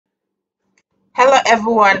Hello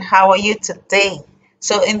everyone, how are you today?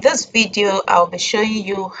 So in this video, I'll be showing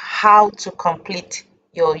you how to complete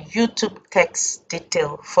your YouTube text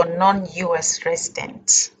detail for non-US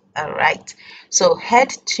residents. All right, so head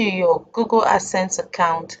to your Google Adsense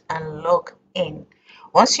account and log in.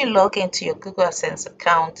 Once you log into your Google Adsense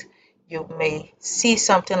account, you may see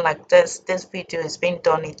something like this. This video is being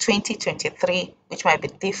done in 2023, which might be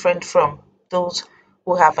different from those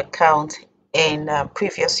who have account in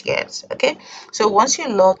previous years. Okay, so once you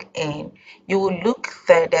log in, you will look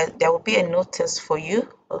there will be a notice for you.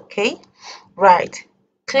 Okay, right,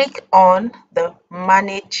 click on the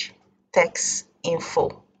manage text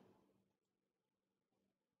info.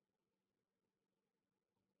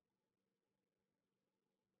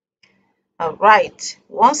 All right,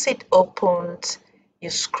 once it opens, you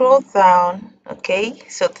scroll down. Okay,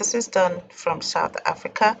 so this is done from South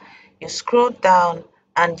Africa. You scroll down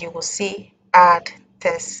and you will see add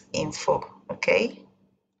test info. Okay,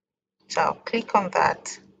 so I'll click on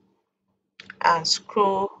that and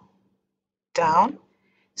scroll down.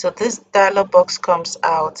 So this dialog box comes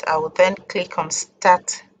out. I will then click on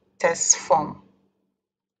start test form.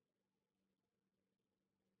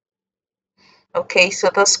 Okay, so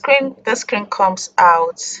the screen comes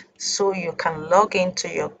out so you can log into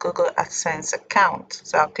your Google AdSense account.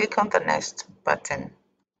 So I'll click on the next button.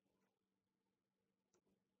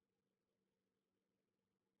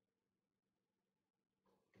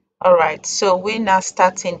 All right, so we're now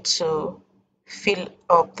starting to fill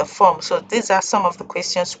up the form. So these are some of the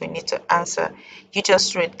questions we need to answer. You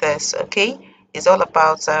just read this, okay? It's all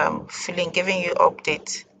about giving you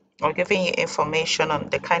update or giving you information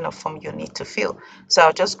on the kind of form you need to fill. So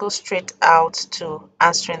I'll just go straight out to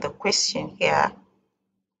answering the question here.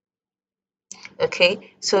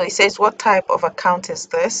 Okay, so it says, what type of account is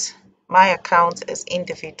this? My account is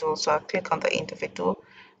individual, so I'll click on the individual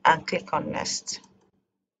and click on next.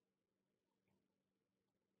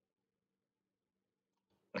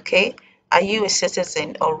 Okay, are you a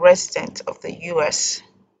citizen or resident of the US?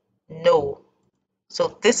 No.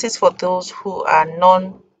 So this is for those who are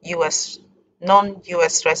non-US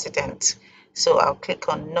residents. So I'll click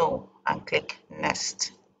on no and click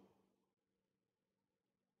next.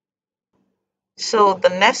 So the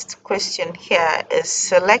next question here is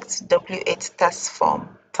select W8 task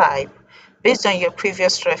form type. Based on your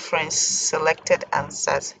previous reference selected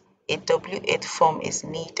answers, a W8 form is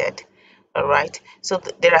needed. All right, so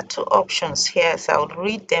there are two options here, so I'll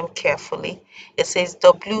read them carefully. It says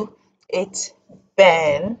W8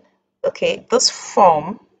 Ben. Okay, this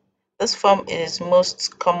form is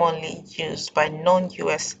most commonly used by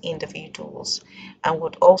non-US individuals and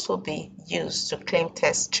would also be used to claim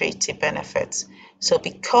test treaty benefits. So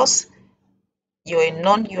because you're a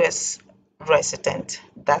non-US resident,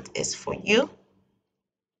 that is for you.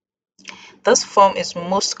 This form is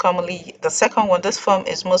most commonly, the second one, this form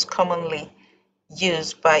is most commonly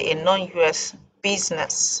used by a non-US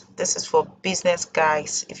business. This is for business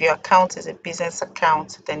guys. If your account is a business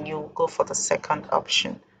account, then you go for the second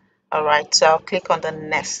option. All right, so I'll click on the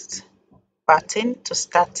next button to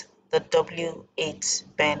start the W8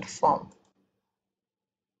 Ben form.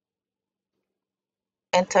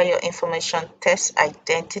 Enter your information, test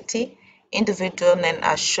identity, individual name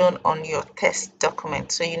as shown on your test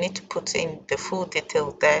document. So you need to put in the full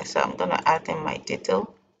detail there. So I'm going to add in my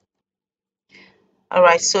detail. All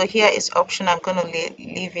right, so here is optional. I'm going to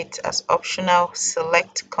leave it as optional.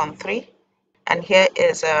 Select country. And here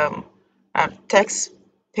is a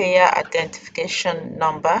taxpayer identification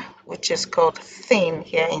number, which is called THIN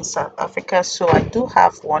here in South Africa. So I do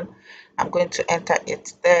have one. I'm going to enter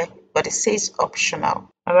it there, but it says optional.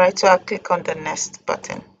 All right, so I'll click on the next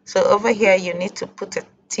button. So over here, you need to put a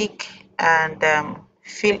tick and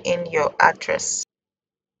fill in your address.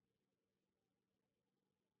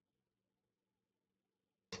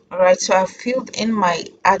 All right, so I've filled in my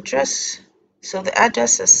address. So the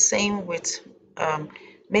address is same with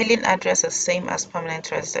mailing address is same as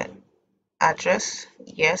permanent resident address.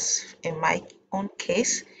 Yes, in my own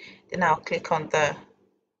case. Then I'll click on the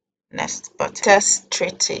next button. Test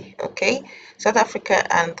treaty. Okay, South Africa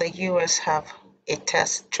and the US have a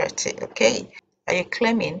test treaty. Okay, are you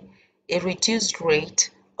claiming a reduced rate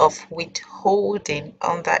of withholding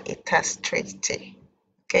under a test treaty?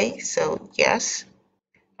 Okay, so yes.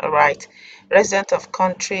 All right, resident of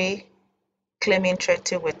country claiming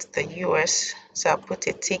treaty with the US. So I'll put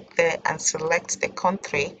a tick there and select the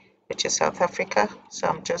country, which is South Africa. So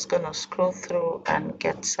I'm just going to scroll through and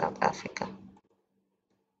get South Africa.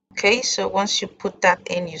 Okay, so once you put that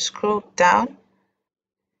in, you scroll down.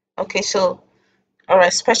 Okay, so All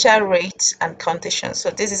right, special rates and conditions.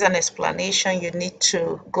 So this is an explanation. You need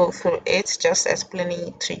to go through it, just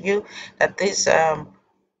explaining to you that this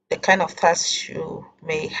the kind of tax you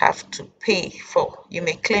may have to pay for. You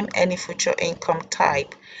may claim any future income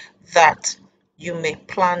type that you may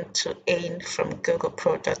plan to earn from Google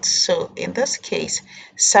products. So in this case,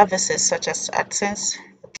 services such as AdSense,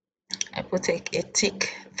 I put a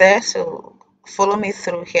tick there. So follow me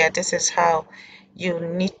through here. This is how you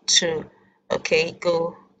need to, okay,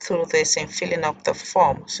 go through this and filling up the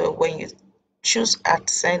form. So when you choose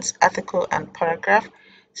AdSense article and paragraph,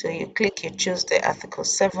 so you click, you choose the article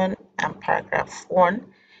 7 and paragraph 1,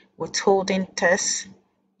 withholding test,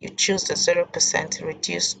 you choose the 0%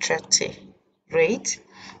 reduced 30 rate,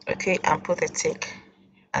 okay, and put a tick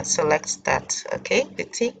and select that, okay, the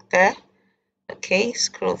tick there, okay,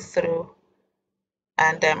 scroll through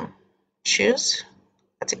and choose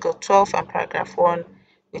article 12 and paragraph 1,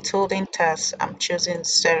 withholding tax. I'm choosing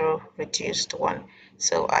 0 reduced 1,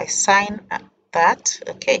 so I sign that,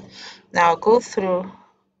 okay. Now go through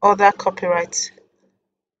other copyright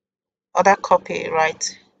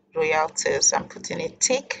royalties. I'm putting a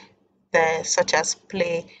tick there, such as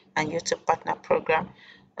play and YouTube partner program,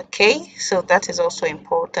 okay, so that is also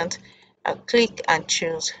important. I click and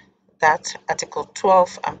choose that article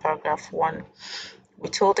 12 and paragraph 1,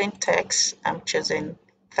 withholding tax. I'm choosing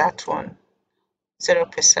that one,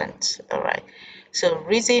 0%. All right, so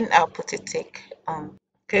reason, I'll put a tick.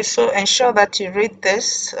 Okay, so ensure that you read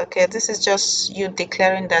this. Okay, this is just you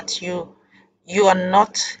declaring that you are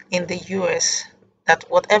not in the US, that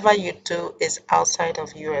whatever you do is outside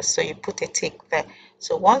of US, so you put a tick there.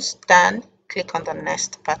 So once done, click on the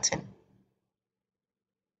next button.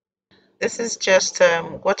 This is just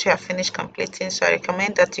what you have finished completing, so I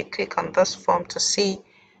recommend that you click on this form to see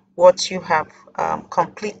what you have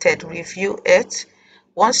completed, review it.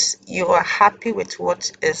 Once you are happy with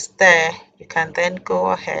what is there, you can then go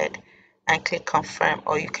ahead and click confirm,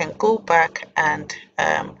 or you can go back and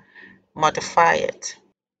modify it.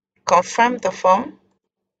 Confirm the form,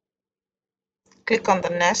 click on the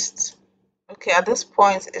next. Okay, at this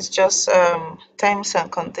point it's just terms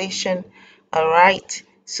and condition. All right,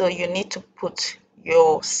 so you need to put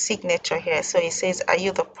your signature here. So it says, are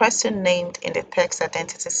you the person named in the text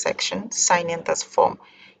identity section signing this form?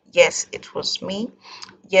 Yes, it was me.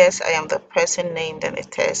 Yes, I am the person named in the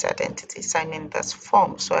text identity signing this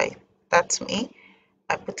form. So that's me.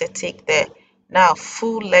 I put a tick there. Now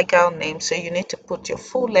full legal name, so you need to put your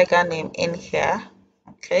full legal name in here.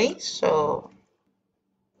 Okay, so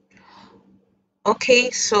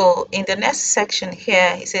in the next section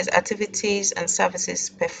here, it says activities and services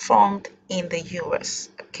performed in the US.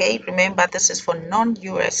 Okay, remember this is for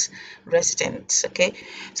non-US residents. Okay,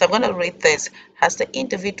 so I'm going to read this. Has the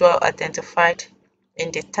individual identified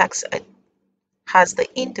in the text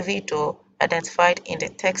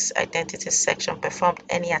identity section performed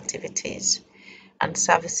any activities and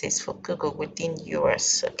services for Google within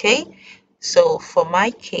US? Okay, so for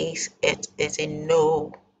my case, it is a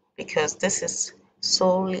no, because this is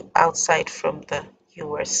solely outside from the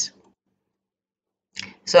US.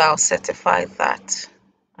 So I'll certify that.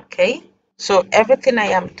 Okay, so everything I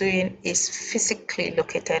am doing is physically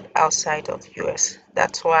located outside of US.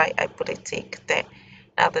 That's why I put a tick there.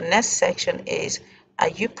 Now the next section is, are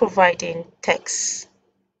you providing text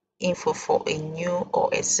info for a new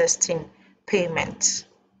or existing payment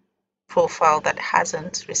profile that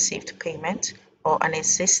hasn't received payment, or an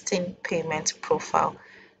existing payment profile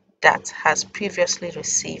that has previously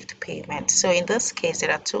received payment? So in this case,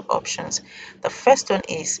 there are two options. The first one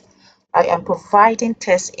is, I am providing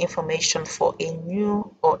test information for a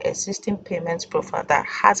new or existing payment profile that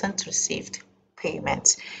hasn't received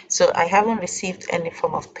payment. So I haven't received any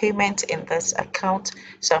form of payment in this account,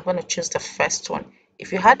 so I'm going to choose the first one.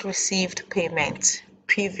 If you had received payment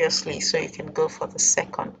previously, so you can go for the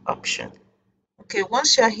second option. Okay,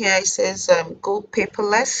 once you're here, it says go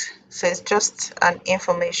paperless. So it's just an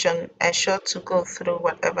information. Ensure to go through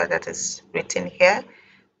whatever that is written here,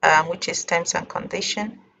 which is terms and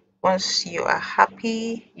condition. Once you are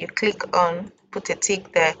happy, you click on, put a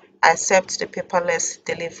tick there, accept the paperless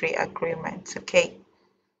delivery agreement. Okay,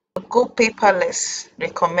 go paperless,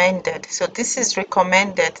 recommended. So this is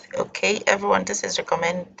recommended. Okay, everyone, this is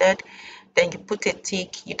recommended. Then you put a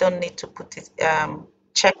tick. You don't need to put it,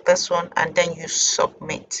 check this one, and then you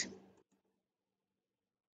submit,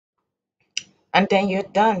 and then you're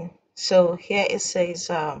done. So here it says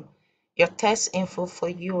your test info for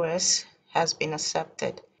US has been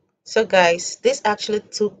accepted. So guys, this actually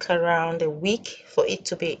took around a week for it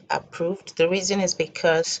to be approved. The reason is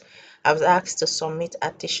because I was asked to submit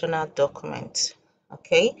additional documents.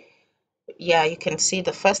 Okay, Yeah, you can see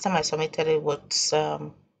the first time I submitted it was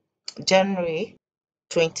January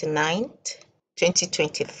 29th,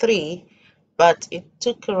 2023, but it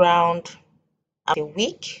took around a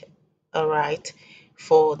week, all right,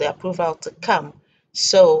 for the approval to come.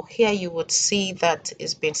 So here you would see that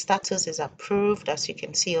it's been status is approved, as you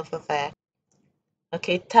can see over there.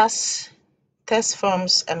 Okay, test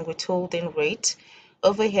forms and withholding rate.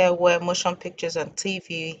 Over here where motion pictures and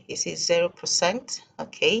TV, you see 0%,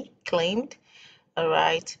 okay, claimed. All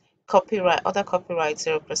right, copyright, other copyright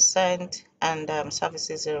 0%, and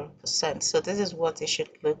services 0%. So this is what it should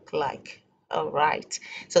look like. All right,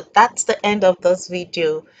 so that's the end of this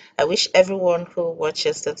video. I wish everyone who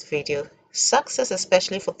watches this video success,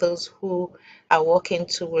 especially for those who are working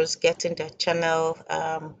towards getting their channel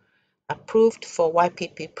approved for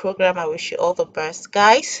YPP program. I wish you all the best,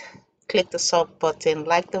 guys. Click the sub button,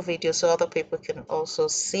 like the video so other people can also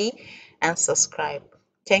see, and subscribe.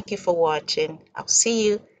 Thank you for watching. I'll see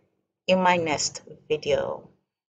you in my next video.